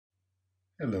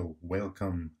Hello,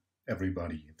 welcome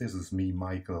everybody. This is me,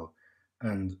 Michael.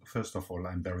 And first of all,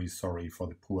 I'm very sorry for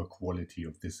the poor quality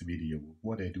of this video.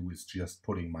 What I do is just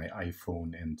putting my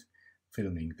iPhone and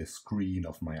filming the screen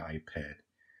of my iPad.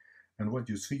 And what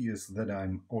you see is that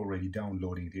I'm already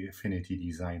downloading the Affinity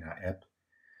Designer app.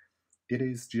 It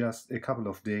is just a couple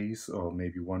of days or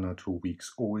maybe 1 or 2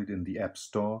 weeks old in the App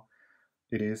Store.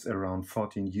 It is around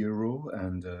 €14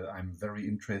 and I'm very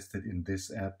interested in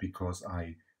this app because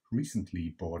I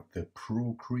recently bought the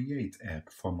Procreate app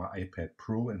for my iPad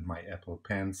Pro and my Apple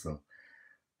Pencil.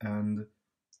 And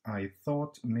I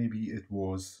thought maybe it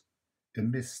was a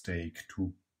mistake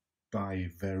to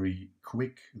buy very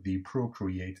quick the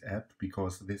Procreate app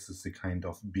because this is a kind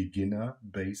of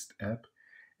beginner-based app,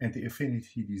 and the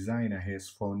Affinity Designer has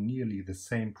for nearly the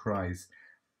same price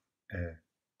a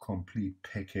complete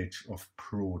package of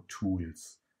pro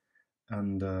tools.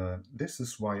 And this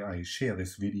is why I share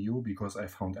this video, because I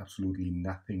found absolutely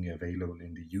nothing available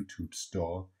in the YouTube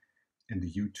store, in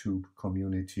the YouTube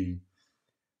community.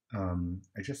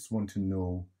 I just want to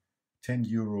know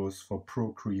 €10 for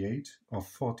Procreate or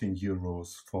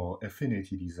 €14 for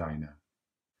Affinity Designer.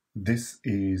 This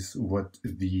is what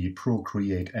the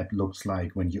Procreate app looks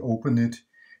like when you open it.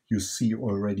 You see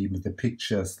already the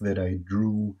pictures that I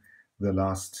drew the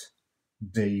last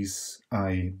days.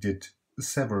 I did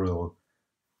several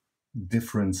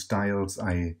different styles.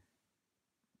 I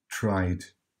tried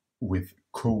with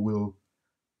coal.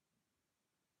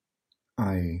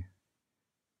 I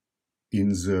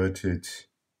inserted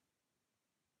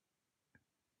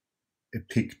a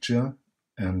picture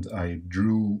and I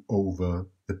drew over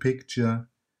the picture.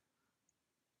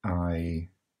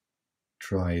 I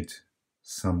tried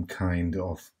some kind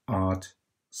of art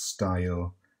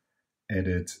style,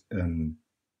 added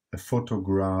a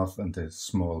photograph and a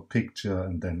small picture,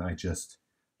 and then I just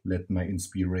let my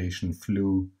inspiration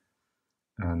flow.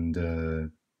 And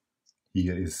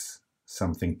here is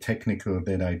something technical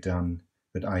that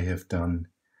I have done.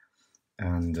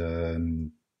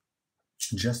 And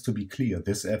just to be clear,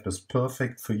 this app is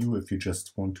perfect for you if you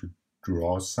just want to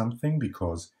draw something,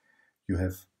 because you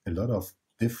have a lot of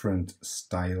different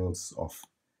styles of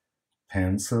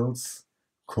pencils,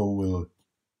 coal,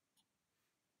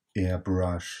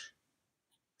 airbrush,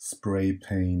 spray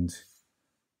paint.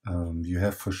 You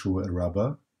have for sure a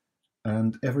rubber,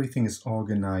 and everything is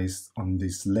organized on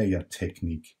this layer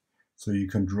technique. So you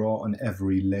can draw on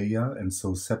every layer and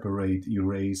so separate,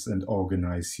 erase, and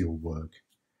organize your work.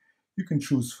 You can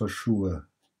choose for sure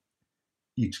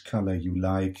each color you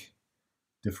like,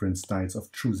 different styles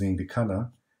of choosing the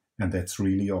color, and that's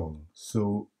really all.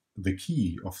 So the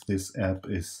key of this app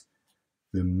is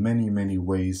the many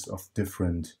ways of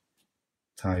different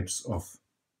types of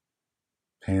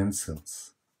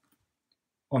pencils.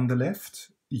 On the left,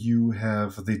 you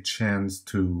have the chance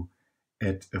to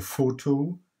add a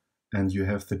photo, and you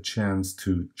have the chance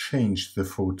to change the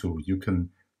photo. You can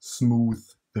smooth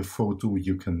the photo,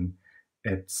 you can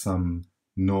add some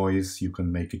noise, you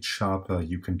can make it sharper,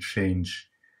 you can change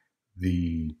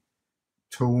the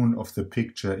tone of the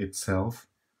picture itself,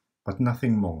 but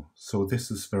nothing more. So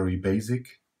this is very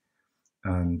basic.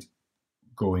 And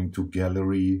going to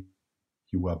gallery,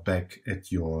 you are back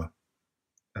at your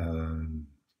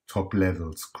top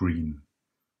level screen.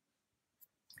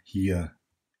 Here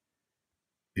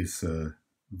is a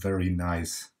very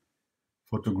nice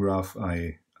photograph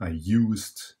I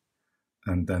used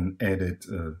and then added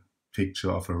a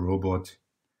picture of a robot.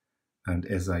 And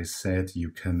as I said, you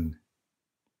can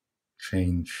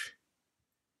change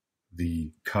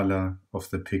the color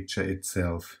of the picture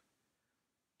itself.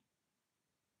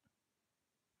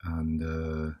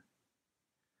 And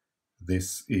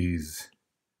this is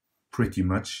pretty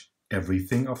much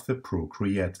everything of the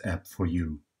Procreate app for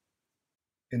you.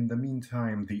 In the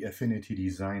meantime, the Affinity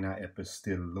Designer app is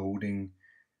still loading.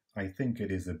 I think it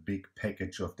is a big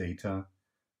package of data,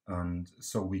 and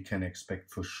so we can expect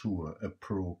for sure a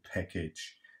Pro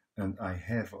package. And I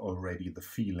have already the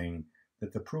feeling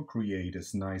that the Procreate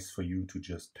is nice for you to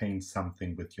just paint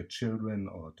something with your children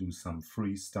or do some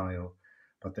freestyle,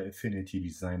 but the Affinity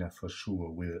Designer for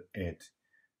sure will add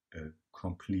a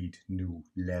complete new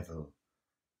level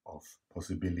of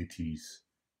possibilities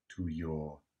to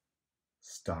your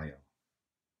style.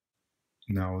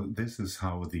 Now, this is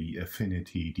how the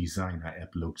Affinity Designer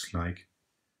app looks like.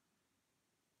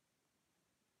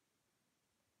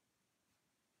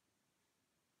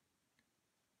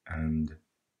 And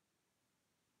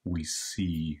we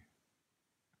see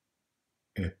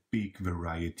a big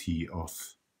variety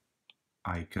of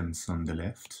icons on the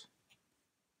left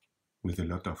with a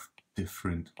lot of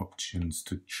different options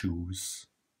to choose.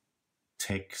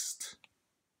 Text,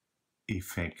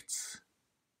 effects,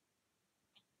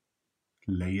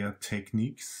 layer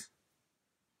techniques.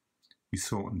 We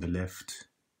saw on the left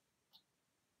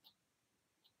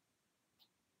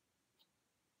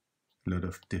a lot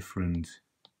of different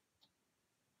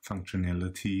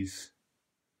functionalities.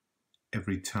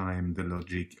 Every time the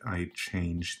logic I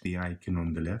change the icon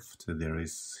on the left, there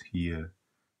is here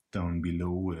down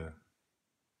below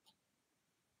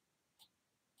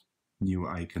new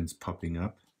icons popping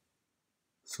up.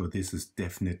 So this is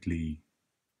definitely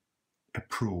a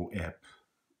pro app,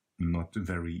 not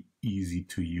very easy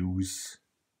to use.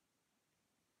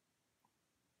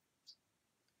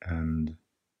 And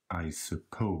I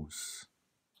suppose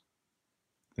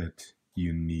that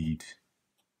you need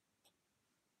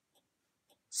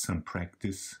some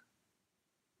practice.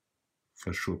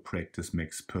 For sure, practice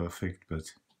makes perfect,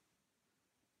 but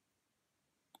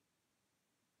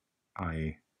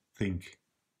I think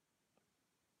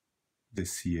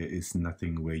this here is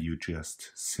nothing where you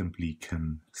just simply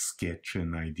can sketch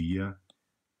an idea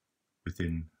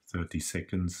within 30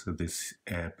 seconds. This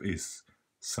app is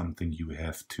something you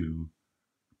have to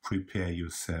prepare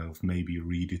yourself, maybe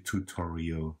read a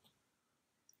tutorial.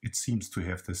 It seems to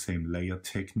have the same layer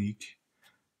technique.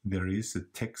 There is a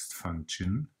text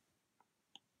function,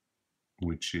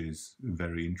 which is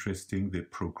very interesting. The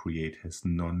Procreate has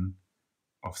none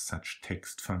of such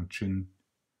text function.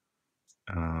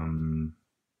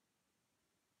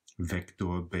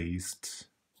 Vector-based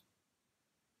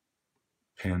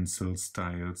pencil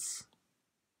styles.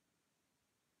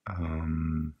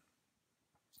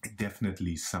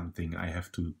 Definitely something I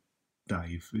have to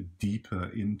dive deeper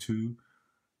into,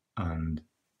 and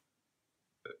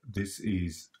this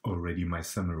is already my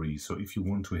summary. So if you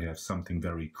want to have something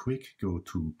very quick, go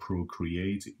to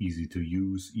Procreate. Easy to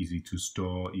use, easy to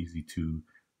store, easy to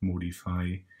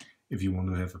modify. If you want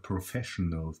to have a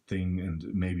professional thing and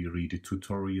maybe read a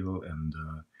tutorial and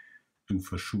do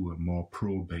for sure more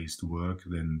pro-based work,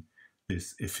 then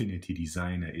this Affinity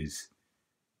Designer is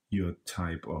your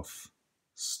type of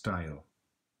style.